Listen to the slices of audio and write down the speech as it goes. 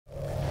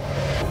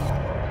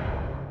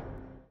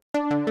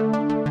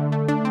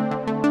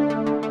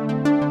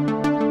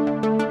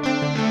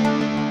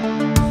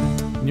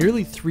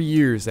Nearly 3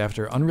 years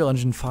after Unreal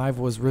Engine 5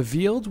 was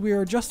revealed, we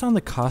are just on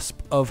the cusp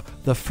of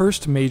the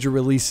first major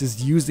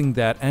releases using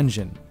that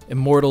engine.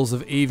 Immortals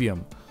of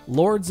Aveum,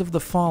 Lords of the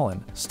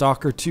Fallen,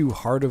 Stalker 2,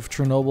 Heart of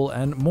Chernobyl,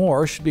 and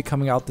more should be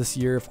coming out this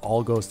year if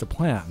all goes to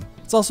plan.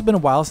 It's also been a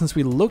while since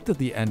we looked at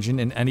the engine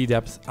in any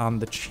depth on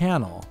the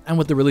channel, and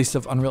with the release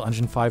of Unreal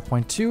Engine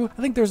 5.2,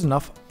 I think there's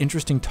enough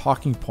interesting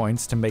talking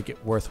points to make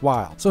it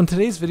worthwhile. So in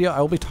today's video,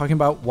 I will be talking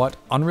about what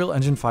Unreal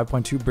Engine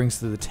 5.2 brings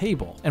to the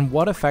table, and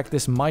what effect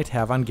this might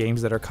have on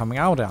games that are coming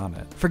out on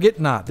it. Forget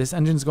not, this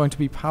engine is going to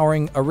be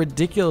powering a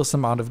ridiculous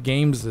amount of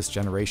games this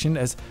generation,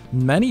 as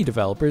many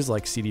developers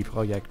like CD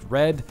Projekt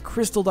Red,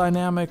 Crystal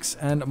Dynamics,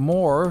 and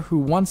more, who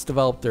once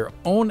developed their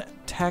own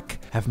tech,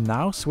 have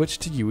now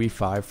switched to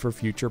UE5 for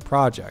future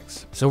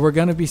projects. So we're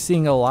going to be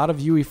seeing a lot of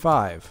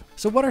UE5.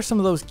 So what are some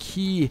of those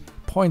key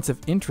points of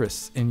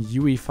interest in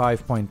UE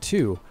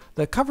 5.2?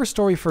 The cover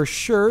story for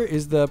sure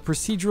is the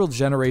procedural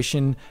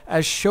generation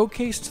as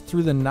showcased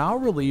through the now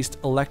released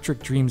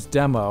Electric Dreams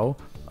demo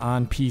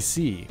on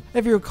PC.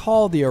 If you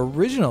recall, the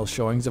original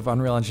showings of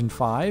Unreal Engine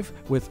 5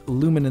 with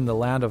Lumen in the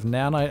Land of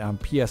Nanite on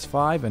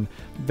PS5 and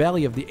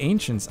Valley of the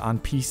Ancients on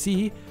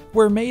PC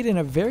were made in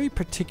a very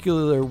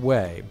particular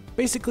way.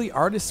 Basically,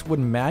 artists would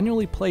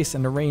manually place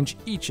and arrange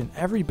each and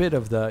every bit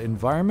of the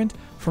environment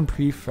from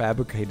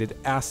prefabricated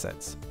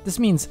assets. This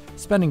means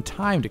spending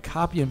time to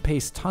copy and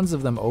paste tons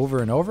of them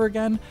over and over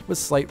again with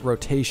slight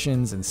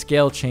rotations and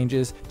scale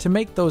changes to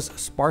make those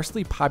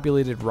sparsely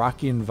populated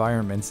rocky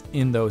environments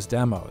in those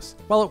demos.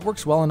 While it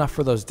works well enough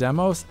for those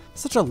demos,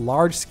 such a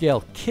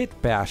large-scale kit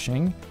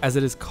bashing, as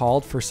it is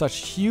called for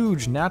such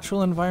huge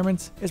natural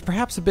environments, is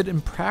perhaps a bit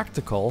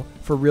impractical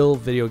for real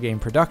video game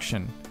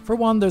production. For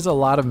one, there's a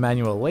lot of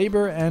manual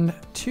labor, and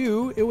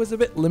two, it was a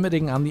bit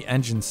limiting on the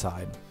engine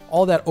side.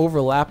 All that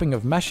overlapping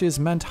of meshes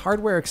meant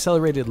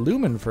hardware-accelerated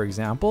Lumen, for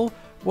example,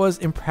 was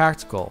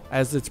impractical,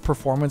 as its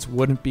performance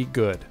wouldn't be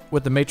good.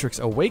 With the Matrix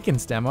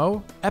Awakens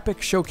demo, Epic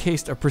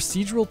showcased a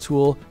procedural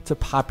tool to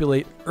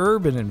populate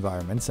urban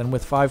environments, and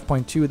with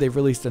 5.2 they've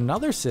released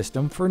another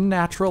system for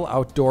natural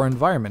outdoor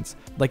environments,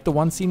 like the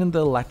one seen in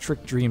the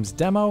Electric Dreams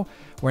demo,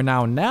 where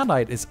now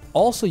nanite is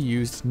also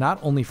used not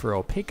only for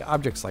opaque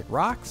objects like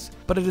rocks,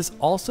 but it is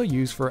also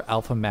used for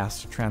alpha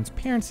mask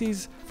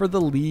transparencies for the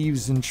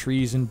leaves and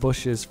trees and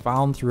bushes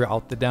found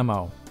throughout the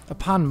demo.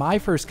 Upon my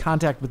first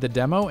contact with the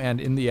demo and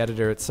in the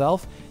editor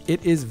itself,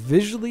 it is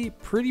visually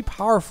pretty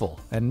powerful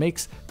and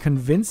makes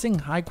convincing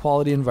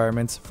high-quality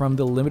environments from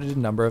the limited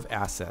number of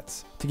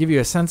assets. To give you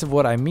a sense of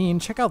what I mean,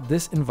 check out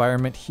this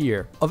environment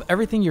here. Of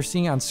everything you're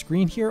seeing on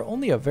screen here,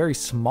 only a very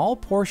small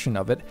portion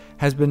of it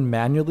has been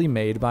manually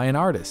made by an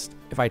artist.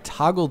 If I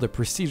toggle the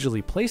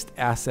procedurally placed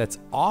assets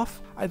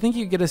off, I think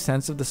you get a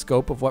sense of the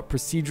scope of what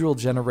procedural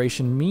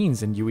generation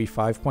means in UE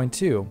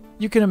 5.2.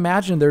 You can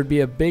imagine there would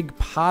be a big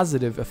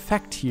positive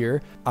effect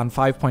here on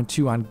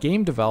 5.2 on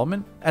game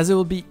development, as it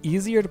will be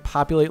easier to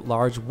populate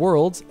large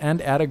worlds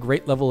and add a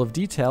great level of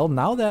detail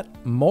now that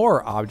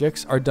more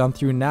objects are done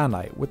through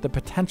nanite, with the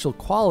potential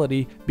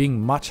quality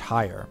being much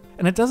higher.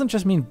 And it doesn't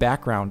just mean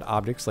background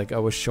objects like I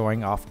was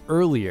showing off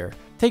earlier.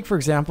 Take, for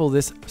example,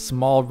 this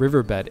small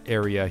riverbed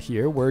area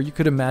here, where you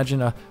could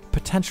imagine a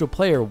potential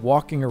player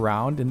walking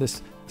around in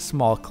this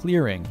small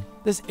clearing.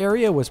 This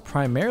area was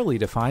primarily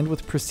defined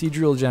with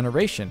procedural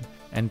generation,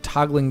 and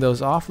toggling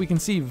those off, we can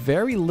see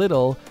very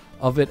little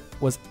of it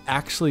was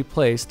actually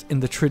placed in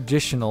the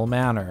traditional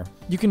manner.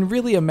 You can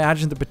really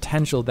imagine the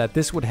potential that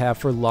this would have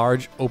for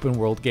large open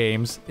world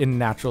games in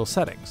natural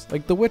settings,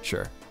 like The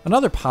Witcher.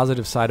 Another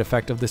positive side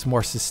effect of this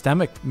more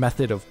systemic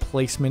method of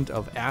placement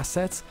of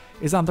assets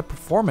is on the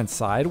performance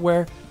side,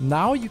 where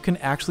now you can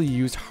actually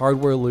use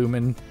hardware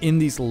Lumen in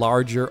these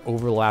larger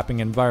overlapping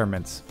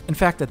environments. In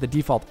fact, at the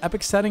default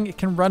Epic setting, it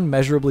can run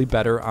measurably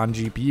better on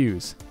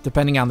GPUs.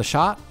 Depending on the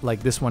shot,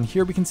 like this one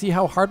here, we can see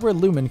how hardware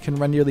Lumen can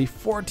run nearly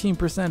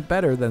 14%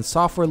 better than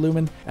software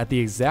Lumen at the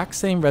exact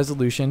same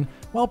resolution,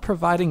 while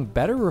providing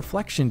better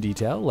reflection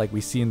detail, like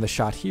we see in the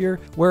shot here,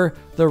 where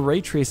the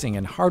ray tracing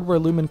and hardware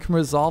Lumen can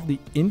resolve the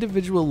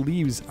individual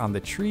leaves on the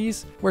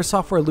trees, where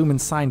software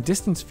Lumen's sign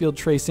distance field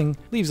tracing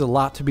leaves a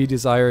lot to be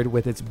desired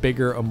with its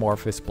bigger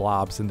amorphous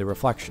blobs in the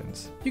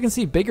reflections. You can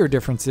see bigger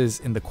differences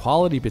in the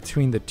quality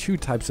between the two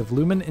types of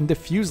Lumen in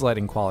diffuse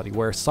lighting quality,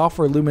 where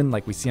software Lumen,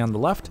 like we see on the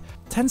left,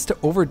 tends to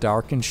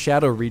overdarken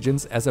shadow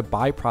regions as a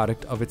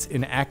byproduct of its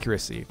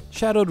inaccuracy.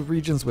 Shadowed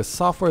regions with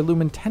software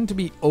Lumen tend to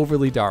be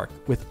overly dark,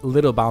 with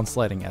little bounce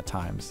lighting at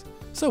times.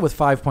 So with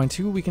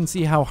 5.2, we can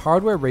see how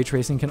hardware ray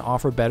tracing can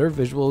offer better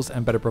visuals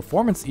and better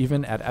performance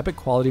even at epic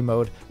quality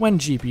mode when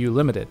GPU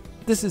limited.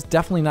 This is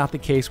definitely not the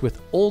case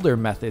with older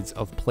methods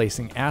of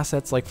placing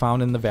assets like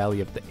found in the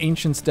Valley of the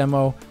Ancients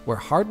demo, where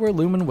hardware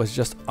Lumen was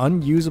just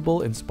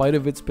unusable in spite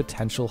of its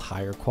potential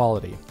higher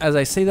quality. As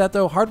I say that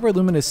though, hardware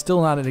Lumen is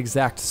still not an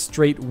exact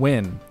straight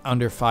win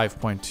under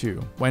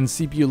 5.2. When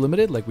CPU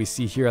limited, like we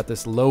see here at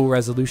this low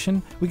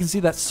resolution, we can see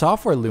that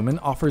software Lumen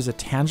offers a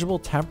tangible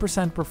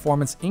 10%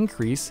 performance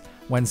increase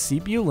when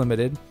CPU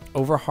limited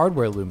over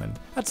hardware Lumen.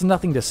 That's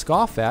nothing to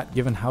scoff at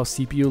given how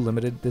CPU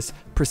limited this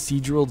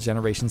procedural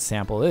generation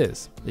sample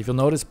is. If you'll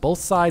notice, both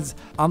sides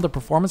on the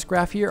performance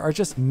graph here are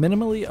just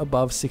minimally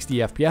above 60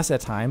 FPS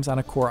at times on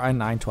a Core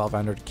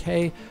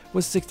i9-1200K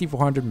with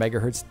 6400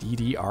 MHz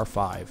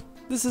DDR5.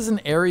 This is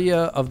an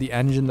area of the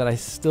engine that I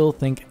still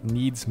think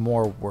needs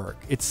more work.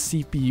 It's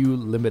CPU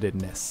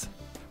limitedness.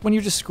 When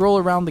you just scroll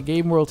around the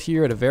game world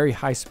here at a very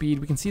high speed,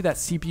 we can see that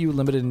CPU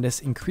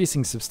limitedness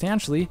increasing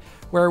substantially,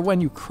 where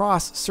when you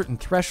cross certain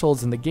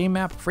thresholds in the game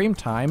map, frame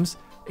times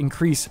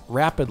increase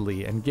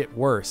rapidly and get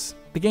worse.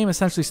 The game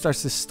essentially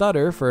starts to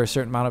stutter for a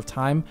certain amount of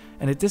time,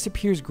 and it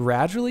disappears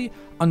gradually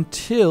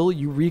until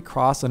you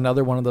recross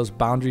another one of those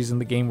boundaries in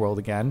the game world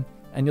again,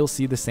 and you'll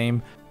see the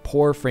same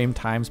poor frame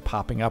times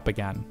popping up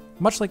again.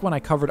 Much like when I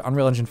covered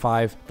Unreal Engine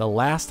 5 the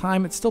last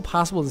time, it's still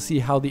possible to see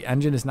how the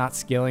engine is not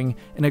scaling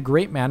in a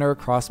great manner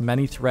across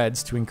many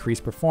threads to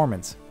increase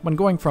performance. When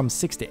going from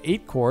 6 to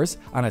 8 cores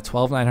on a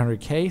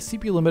 12900K,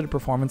 CPU limited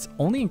performance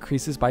only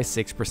increases by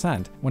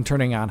 6%. When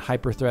turning on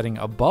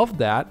hyperthreading above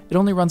that, it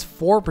only runs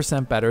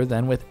 4% better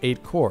than with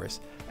 8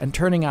 cores. And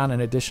turning on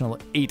an additional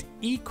 8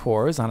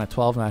 E-cores on a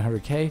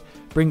 12900K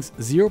brings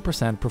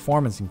 0%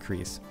 performance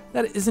increase.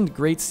 That isn't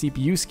great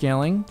CPU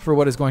scaling for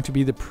what is going to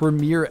be the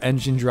premier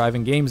engine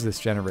driving games this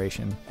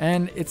generation.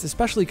 And it's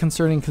especially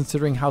concerning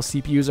considering how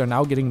CPUs are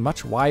now getting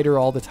much wider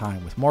all the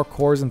time with more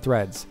cores and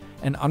threads.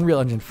 And Unreal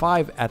Engine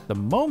 5 at the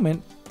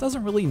moment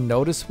doesn't really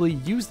noticeably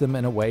use them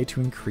in a way to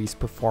increase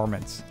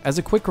performance. As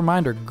a quick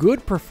reminder,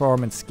 good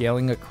performance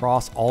scaling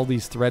across all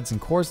these threads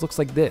and cores looks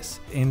like this.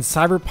 In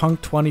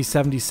Cyberpunk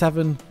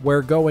 2077,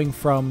 we're going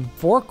from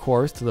 4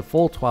 cores to the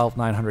full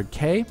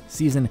 12900K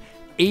sees an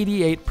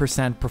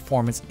 88%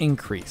 performance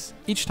increase.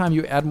 Each time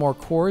you add more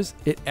cores,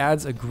 it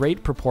adds a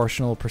great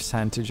proportional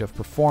percentage of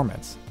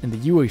performance. In the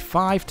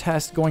UE5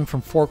 test, going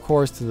from 4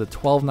 cores to the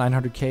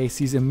 12900K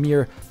sees a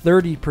mere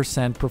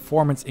 30%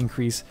 performance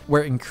increase,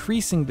 where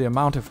increasing the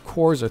amount of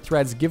cores or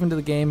threads given to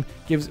the game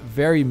gives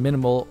very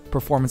minimal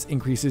performance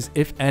increases,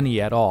 if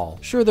any at all.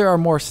 Sure, there are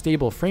more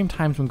stable frame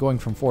times when going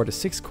from 4 to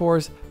 6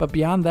 cores, but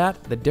beyond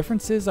that, the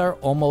differences are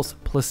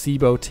almost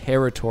placebo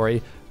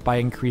territory by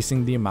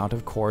increasing the amount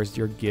of cores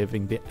you're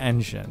giving the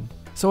engine.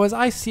 So as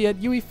I see it,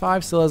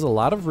 UE5 still has a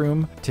lot of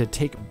room to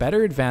take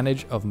better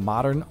advantage of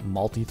modern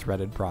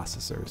multi-threaded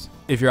processors.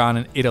 If you're on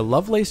an Ada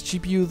Lovelace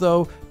GPU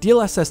though,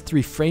 DLSS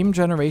 3 frame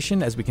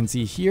generation, as we can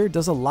see here,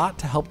 does a lot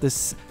to help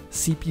this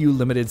CPU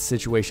limited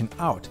situation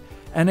out.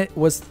 And it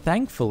was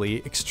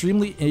thankfully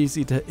extremely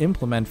easy to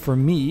implement for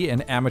me,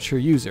 an amateur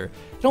user.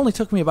 It only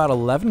took me about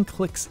 11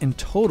 clicks in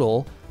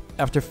total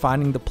after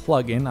finding the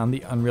plugin on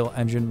the Unreal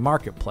Engine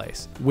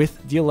marketplace.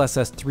 With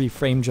DLSS 3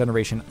 frame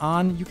generation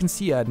on, you can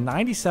see a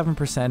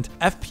 97%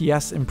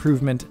 FPS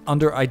improvement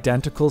under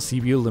identical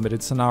CPU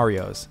limited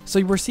scenarios.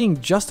 So we're seeing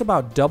just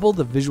about double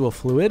the visual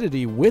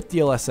fluidity with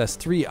DLSS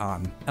 3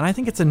 on. And I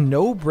think it's a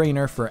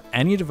no-brainer for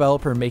any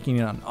developer making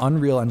an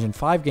Unreal Engine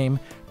 5 game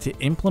to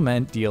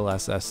implement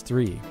DLSS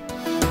 3.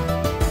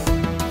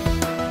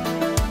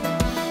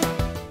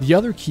 The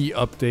other key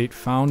update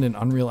found in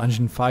Unreal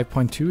Engine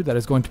 5.2 that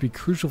is going to be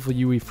crucial for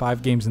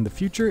UE5 games in the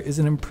future is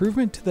an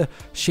improvement to the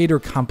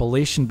shader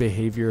compilation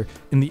behavior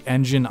in the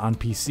engine on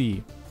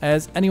PC.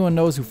 As anyone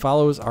knows who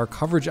follows our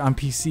coverage on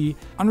PC,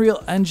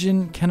 Unreal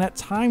Engine can at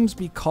times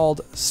be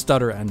called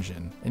Stutter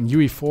Engine. In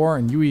UE4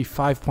 and UE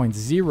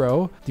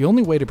 5.0, the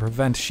only way to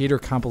prevent shader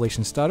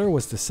compilation stutter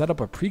was to set up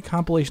a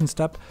pre-compilation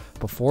step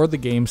before the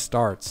game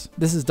starts.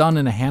 This is done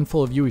in a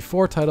handful of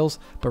UE4 titles,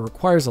 but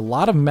requires a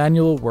lot of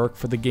manual work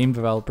for the game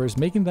developers,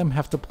 making them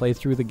have to play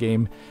through the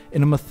game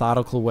in a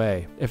methodical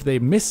way. If they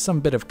miss some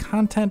bit of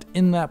content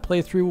in that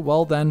playthrough,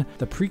 well then,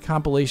 the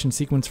pre-compilation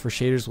sequence for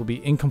shaders will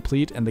be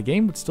incomplete and the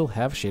game would still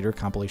have shader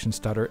compilation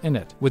stutter in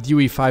it. With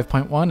UE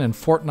 5.1 and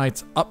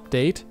Fortnite's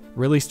update,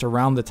 released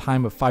around the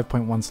time of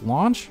 5.1's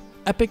launch,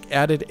 Epic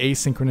added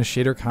asynchronous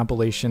shader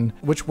compilation,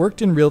 which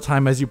worked in real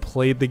time as you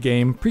played the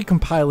game,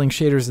 pre-compiling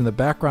shaders in the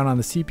background on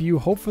the CPU,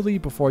 hopefully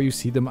before you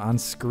see them on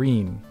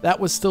screen. That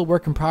was still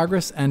work in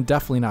progress and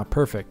definitely not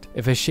perfect.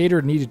 If a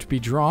shader needed to be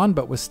drawn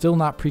but was still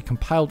not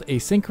pre-compiled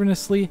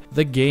asynchronously,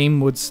 the game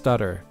would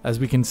stutter,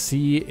 as we can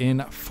see in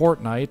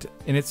Fortnite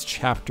in its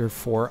Chapter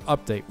 4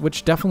 update,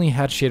 which definitely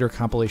had shader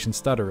compilation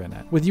stutter in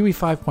it. With UE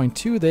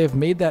 5.2, they have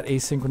made that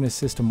asynchronous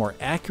system more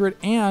accurate,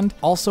 and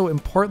also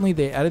importantly,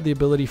 they added the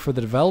ability for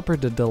the developer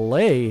to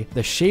delay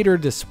the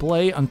shader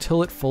display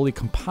until it fully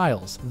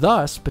compiles,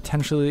 thus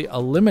potentially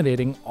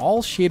eliminating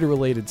all shader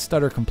related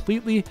stutter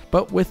completely,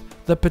 but with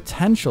the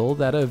potential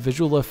that a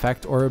visual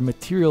effect or a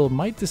material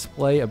might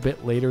display a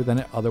bit later than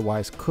it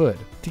otherwise could.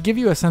 To give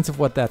you a sense of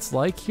what that's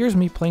like, here's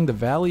me playing the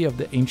Valley of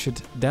the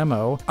Ancient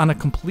demo on a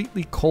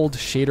completely cold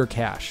shader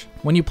cache.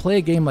 When you play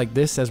a game like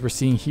this, as we're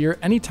seeing here,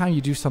 anytime you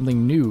do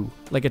something new,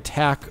 like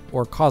attack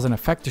or cause an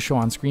effect to show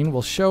on screen,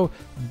 will show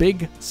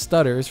big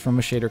stutters from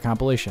a shader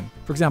compilation.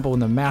 For example,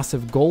 when the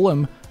massive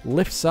golem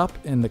lifts up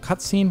in the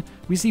cutscene,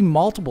 we see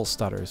multiple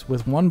stutters,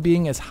 with one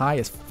being as high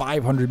as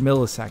 500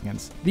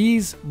 milliseconds.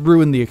 These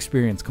ruin the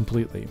experience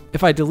completely.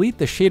 If I delete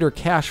the shader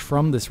cache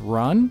from this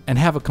run and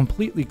have a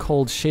completely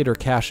cold shader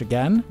cache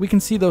again, we can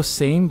see those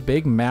same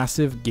big,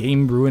 massive,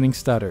 game-ruining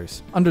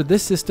stutters. Under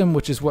this system,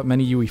 which is what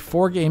many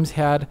UE4 games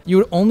had, you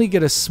would only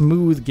get a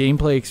smooth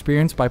gameplay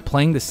experience by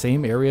playing the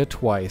same area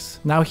twice.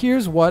 Now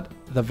here's what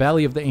the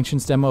Valley of the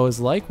Ancients demo is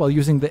like while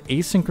using the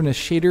asynchronous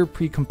shader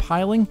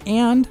pre-compiling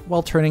and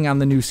while turning on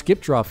the new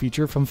skip draw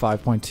feature from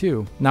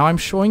 5.2. Now I'm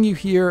showing you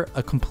here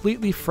a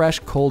completely fresh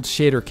cold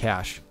shader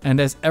cache, and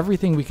as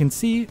everything we can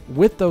see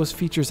with those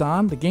features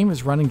on, the game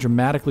is running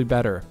dramatically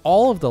better.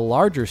 All of the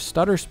larger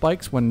stutter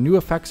spikes when new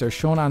effects are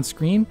shown on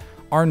screen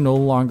are no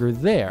longer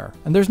there,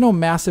 and there's no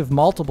massive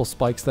multiple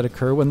spikes that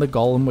occur when the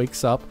golem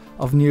wakes up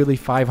of nearly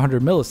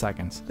 500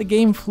 milliseconds. The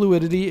game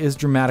fluidity is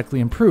dramatically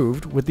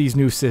improved with these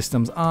new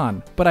systems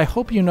on, but I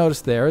hope you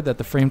noticed there that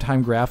the frame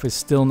time graph is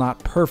still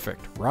not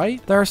perfect,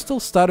 right? There are still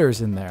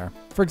stutters in there.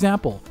 For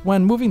example,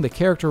 when moving the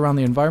character around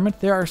the environment,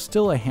 there are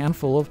still a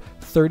handful of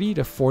 30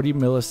 to 40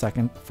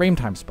 millisecond frame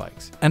time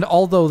spikes. And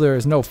although there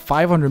is no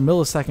 500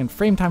 millisecond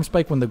frame time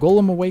spike when the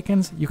golem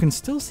awakens, you can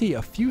still see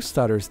a few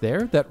stutters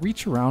there that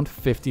reach around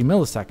 50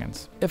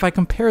 milliseconds. If I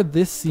compare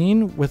this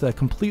scene with a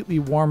completely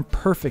warm,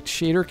 perfect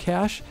shader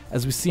cache,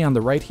 as we see on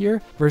the right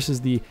here,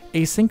 versus the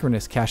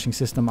asynchronous caching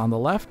system on the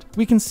left,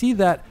 we can see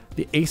that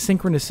the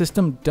asynchronous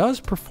system does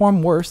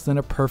perform worse than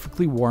a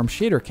perfectly warm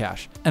shader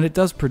cache, and it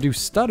does produce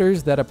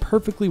stutters that a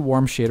perfectly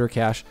warm shader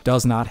cache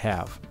does not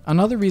have.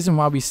 Another reason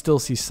why we still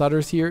see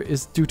stutters here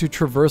is due to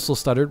traversal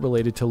stutter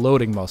related to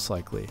loading, most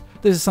likely.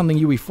 This is something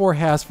UE4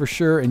 has for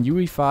sure, and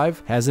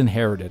UE5 has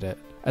inherited it.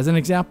 As an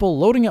example,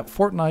 loading up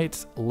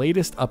Fortnite's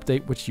latest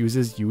update, which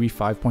uses UE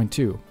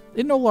 5.2.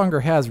 It no longer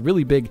has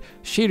really big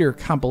shader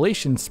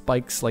compilation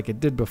spikes like it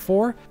did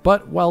before,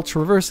 but while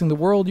traversing the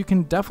world, you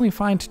can definitely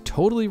find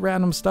totally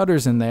random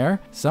stutters in there,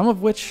 some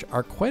of which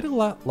are quite a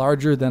lot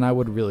larger than I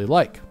would really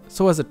like.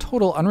 So as a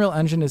total, Unreal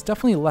Engine is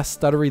definitely less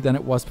stuttery than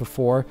it was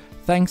before,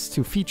 thanks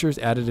to features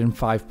added in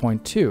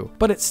 5.2.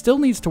 But it still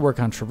needs to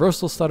work on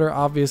traversal stutter,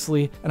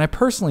 obviously, and I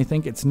personally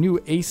think its new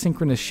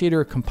asynchronous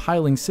shader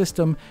compiling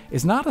system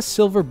is not a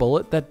silver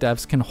bullet that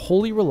devs can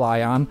wholly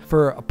rely on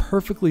for a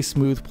perfectly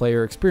smooth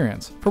player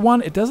experience. For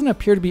one, it doesn't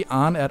appear to be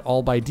on at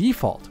all by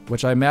default,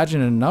 which I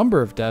imagine a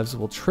number of devs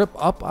will trip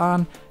up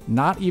on,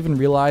 not even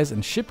realize,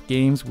 and ship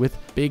games with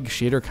big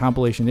shader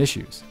compilation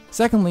issues.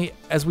 Secondly,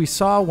 as we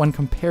saw when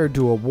compared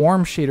to a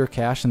warm shader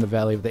cache in the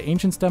Valley of the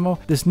Ancients demo,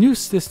 this new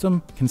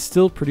system can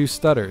still produce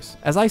stutters.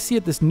 As I see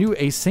it, this new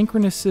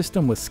asynchronous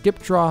system with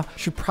skip draw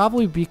should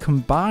probably be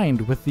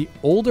combined with the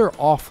older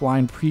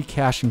offline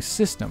pre-caching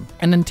system,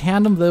 and in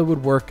tandem they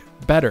would work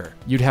better.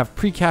 You'd have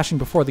pre-caching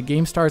before the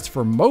game starts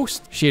for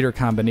most shader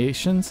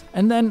combinations,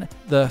 and then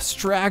the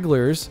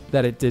stragglers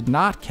that it did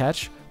not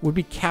catch would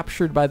be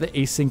captured by the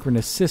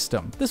asynchronous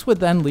system. This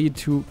would then lead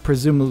to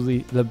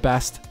presumably the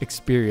best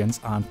experience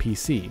on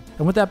PC.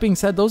 And with that being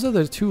said, those are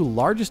the two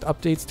largest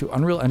updates to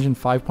Unreal Engine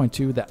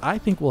 5.2 that I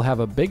think will have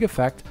a big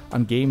effect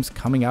on games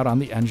coming out on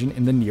the engine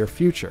in the near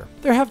future.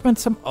 There have been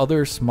some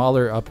other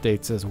smaller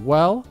updates as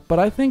well, but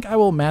I think I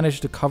will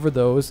manage to cover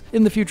those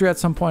in the future at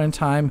some point in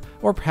time,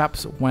 or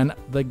perhaps when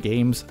the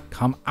games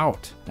come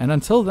out. And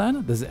until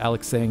then, this is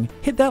Alex saying,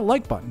 hit that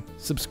like button,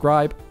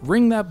 subscribe,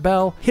 ring that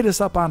bell, hit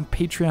us up on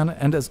Patreon,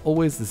 and as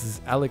always, this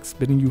is Alex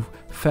bidding you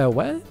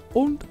farewell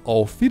und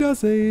auf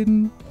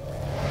Wiedersehen.